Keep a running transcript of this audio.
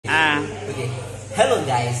Okay, hello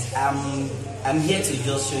guys, I'm here to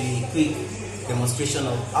just show you a quick demonstration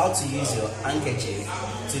of how to use your handkerchief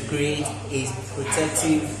to create a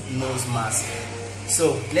protective nose mask.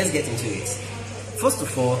 So let's get into it. First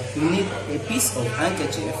of all, you need a piece of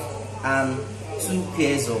handkerchief and 2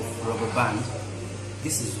 pairs of rubber band.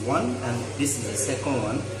 This is one and this is the second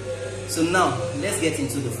one. So now let's get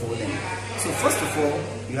into the folding. So first of all,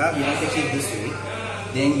 you have your handkerchief this way,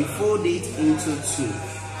 then you fold it into 2.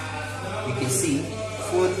 You can see,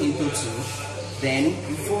 fold into 2, then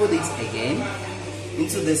you fold it again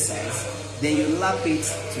into this side, then you lap it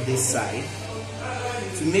to this side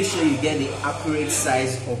to make sure you get the accurate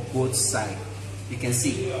size of both sides. You can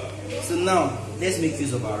see. So now let's make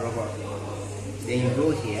use of our rubber. Then you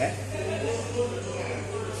go here,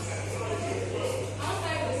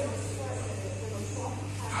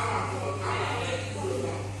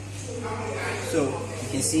 so you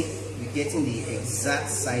can see we're getting the exact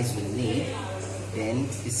size we need. Then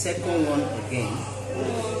the second one again.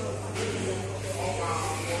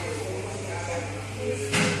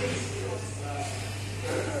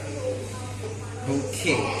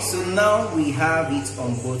 Okay, so now we have it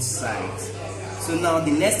on both sides. So now the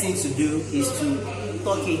next thing to do is to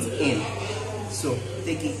tuck it in. So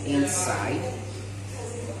take it inside.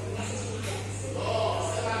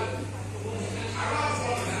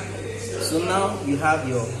 So now you have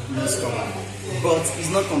your nose cover, but it's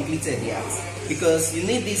not completed yet because you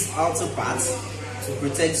need this outer part to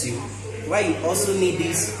protect you, while you also need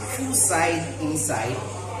this full side inside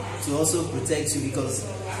to also protect you, because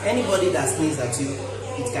anybody that sneezes at you,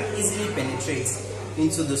 it can easily penetrate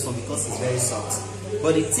into this one because it's very soft.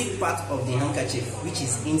 But the thick part of the handkerchief, which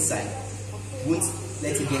is inside, won't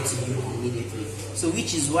let it get to you immediately. So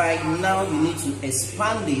which is why now you need to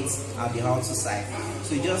expand it at the outer side.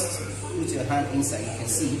 So just put your hand inside, you can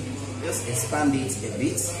see, just expand it a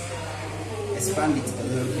bit, expand it a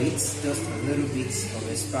little bit, just a little bit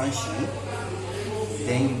of expansion,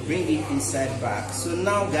 then you bring it inside back. So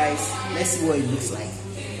now guys, let's see what it looks like.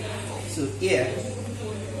 So here,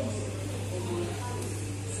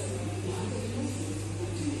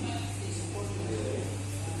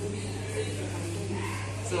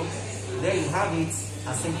 so there you have it,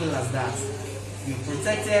 as simple as that. You're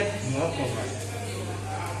protected, you're covered.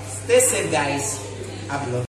 Stay safe guys, have a love.